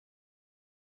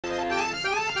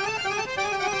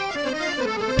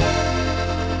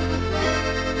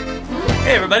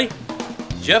Hey everybody,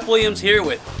 Jeff Williams here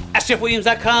with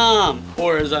AskJeffWilliams.com,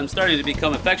 or as I'm starting to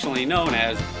become affectionately known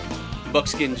as,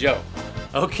 Buckskin Joe.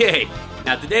 Okay,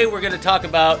 now today we're going to talk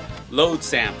about Lode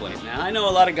sampling. Now I know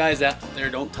a lot of guys out there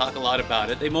don't talk a lot about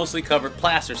it. They mostly cover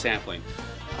placer sampling.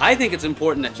 I think it's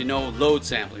important that you know Lode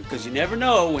sampling because you never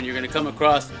know when you're going to come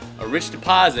across a rich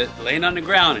deposit laying on the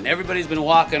ground and everybody's been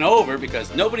walking over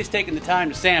because nobody's taken the time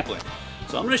to sample it.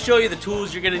 So I'm going to show you the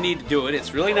tools you're going to need to do it.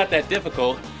 It's really not that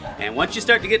difficult, and once you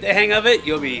start to get the hang of it,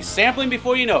 you'll be sampling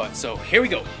before you know it. So here we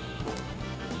go.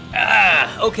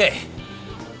 Okay.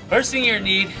 First thing you're going to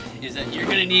need is that you're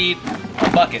going to need a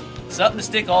bucket. Something to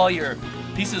stick all your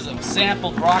pieces of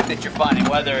sampled rock that you're finding,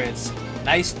 whether it's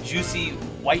nice juicy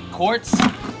white quartz,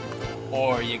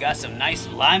 or you got some nice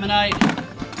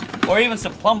limonite, or even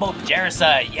some plumbo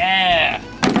jarosite. Yeah!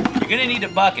 You're going to need a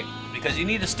bucket because you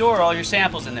need to store all your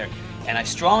samples in there. And I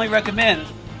strongly recommend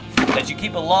that you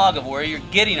keep a log of where you're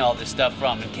getting all this stuff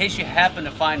from. In case you happen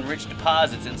to find rich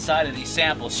deposits inside of these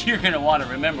samples, you're going to want to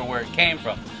remember where it came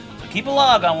from. So keep a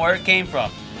log on where it came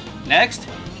from. Next,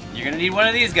 you're going to need one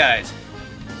of these guys.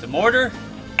 The mortar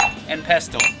and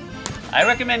pestle. I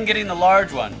recommend getting the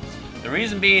large one. The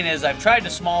reason being is I've tried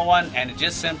the small one and it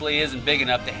just simply isn't big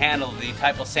enough to handle the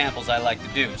type of samples I like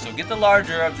to do. So get the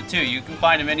larger of the two. You can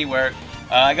find them anywhere.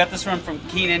 I got this one from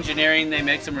Keen Engineering. They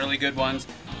make some really good ones,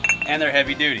 and they're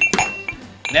heavy duty.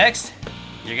 Next,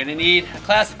 you're going to need a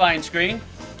classifying screen.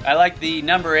 I like the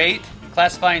number 8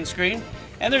 classifying screen,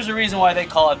 and there's a reason why they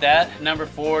call it that. Number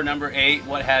 4, number 8,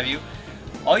 what have you.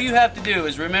 All you have to do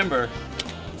is remember,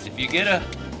 if you get a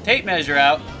tape measure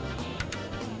out,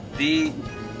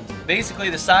 basically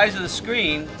the size of the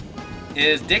screen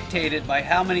is dictated by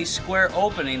how many square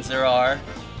openings there are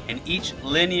in each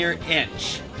linear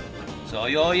inch. So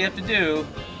all you have to do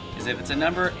is, if it's a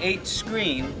number 8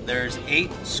 screen, there's 8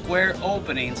 square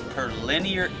openings per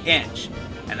linear inch.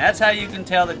 And that's how you can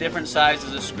tell the different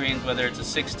sizes of screens, whether it's a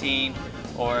 16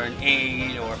 or an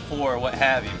 8 or 4 or what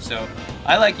have you. So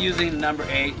I like using the number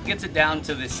 8. It gets it down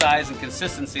to the size and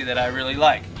consistency that I really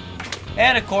like.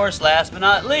 And of course, last but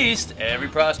not least, every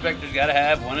prospector's got to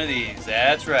have one of these.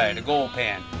 That's right, a gold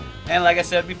pan. And like I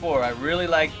said before, I really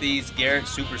like these Garrett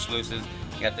Super Sluices.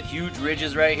 Got the huge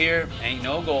ridges right here, ain't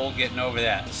no gold getting over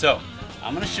that. So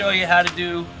I'm going to show you how to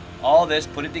do all this,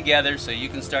 put it together so you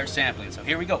can start sampling. So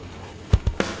here we go.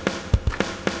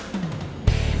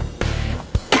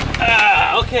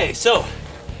 Okay, so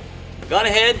gone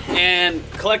ahead and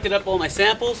collected up all my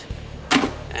samples,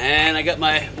 and I got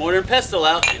my mortar and pestle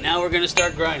out, and now we're going to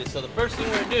start grinding. So the first thing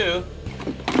we're going to do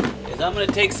is I'm going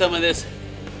to take some of this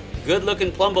good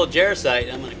looking plumbo jarosite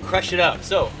and I'm going to crush it up.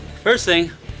 So first thing,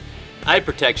 eye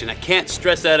protection. I can't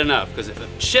stress that enough, because if a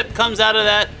chip comes out of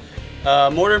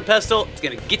that mortar and pestle, it's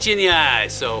going to get you in the eye.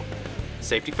 So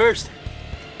safety first.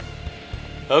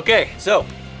 Okay, so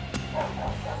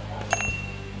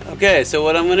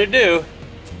what I'm going to do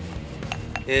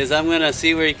is I'm going to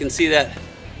see where you can see that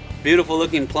beautiful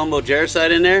looking plumbo jarosite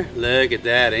in there. Look at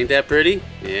that. Ain't that pretty?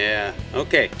 Yeah.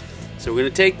 Okay, so we're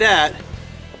going to take that.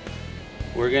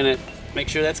 We're going to make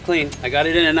sure that's clean. I got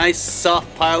it in a nice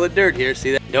soft pile of dirt here.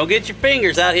 See that? Don't get your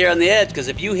fingers out here on the edge, because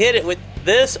if you hit it with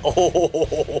this,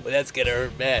 oh, that's gonna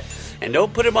hurt bad. And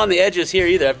don't put them on the edges here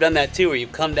either. I've done that too, where you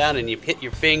come down and you hit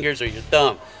your fingers or your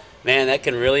thumb. Man, that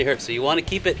can really hurt. So you want to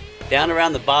keep it down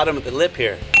around the bottom of the lip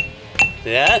here.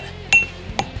 See that?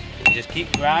 And just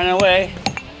keep grinding away.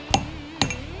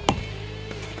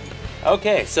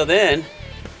 Okay, so then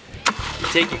you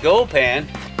take your gold pan,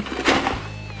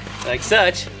 like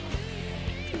such.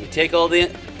 You take all the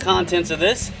contents of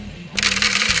this,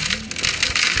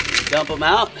 dump them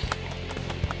out,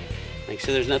 make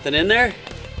sure there's nothing in there.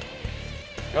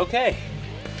 Okay,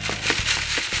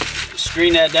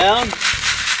 screen that down,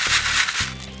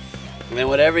 and then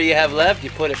whatever you have left, you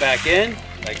put it back in,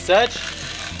 like such,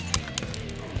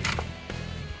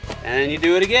 and you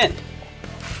do it again.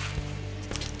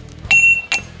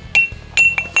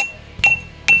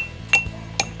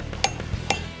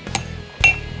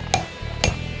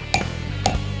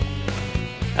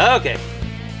 Okay.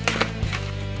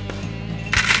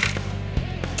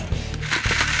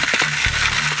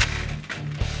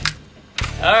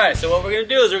 Alright, so what we're going to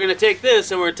do is we're going to take this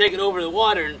and we're going to take it over to the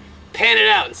water and pan it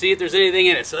out and see if there's anything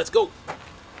in it. So let's go.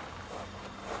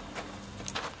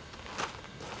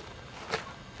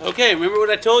 Okay, remember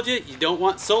what I told you? You don't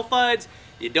want sulfides,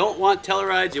 you don't want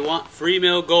tellurides, you want free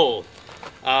mill gold.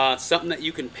 Something that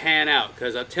you can pan out,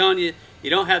 because I'm telling you,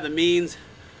 you don't have the means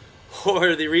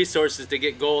or the resources to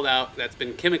get gold out that's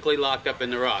been chemically locked up in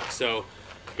the rock. So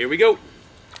here we go.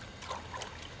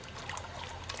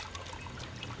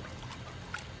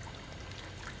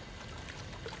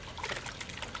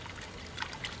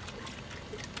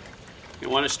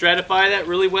 want to stratify that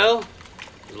really well.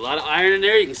 There's a lot of iron in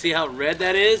there. You can see how red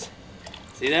that is.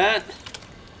 See that?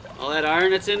 All that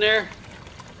iron that's in there.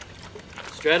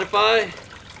 Stratify.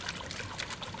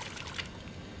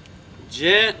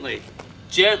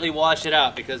 Gently wash it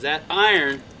out, because that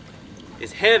iron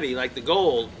is heavy like the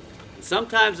gold. And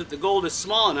sometimes if the gold is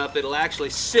small enough, it'll actually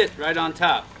sit right on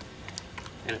top.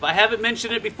 And if I haven't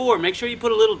mentioned it before, make sure you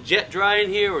put a little jet dry in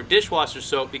here or dishwasher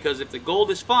soap, because if the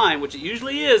gold is fine, which it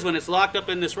usually is when it's locked up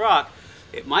in this rock,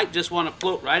 it might just want to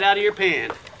float right out of your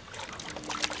pan.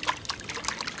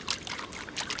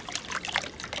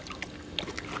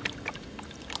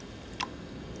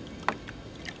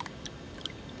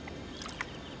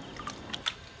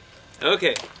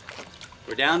 Okay,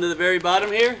 we're down to the very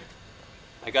bottom here.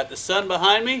 I got the sun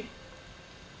behind me,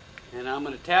 and I'm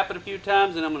going to tap it a few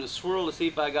times, and I'm going to swirl to see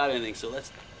if I got anything. So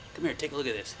let's, come here, take a look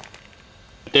at this.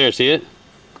 Right there, see it?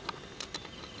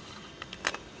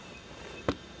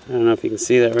 I don't know if you can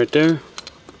see that right there.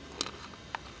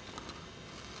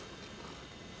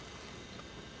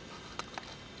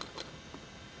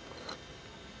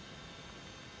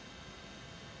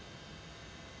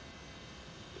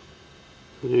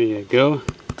 There you go.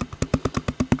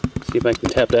 See if I can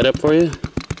tap that up for you.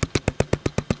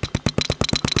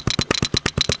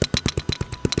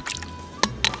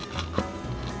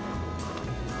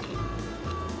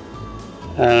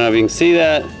 I don't know if you can see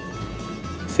that.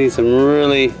 See some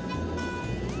really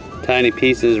tiny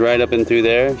pieces right up and through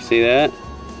there. See that?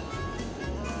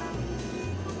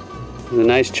 There's a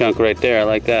nice chunk right there. I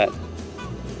like that.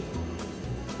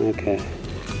 Okay.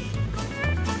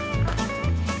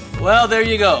 Well, there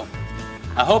you go.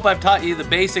 I hope I've taught you the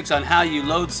basics on how you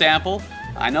load sample.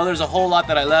 I know there's a whole lot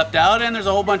that I left out, and there's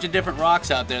a whole bunch of different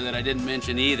rocks out there that I didn't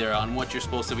mention either on what you're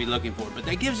supposed to be looking for. But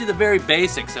that gives you the very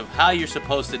basics of how you're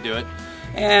supposed to do it.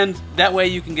 And that way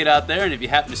you can get out there, and if you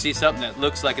happen to see something that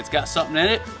looks like it's got something in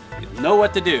it, you'll know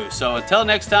what to do. So until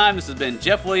next time, this has been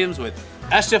Jeff Williams with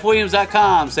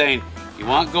AskJeffWilliams.com saying, if you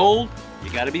want gold,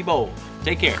 you gotta be bold.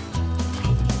 Take care.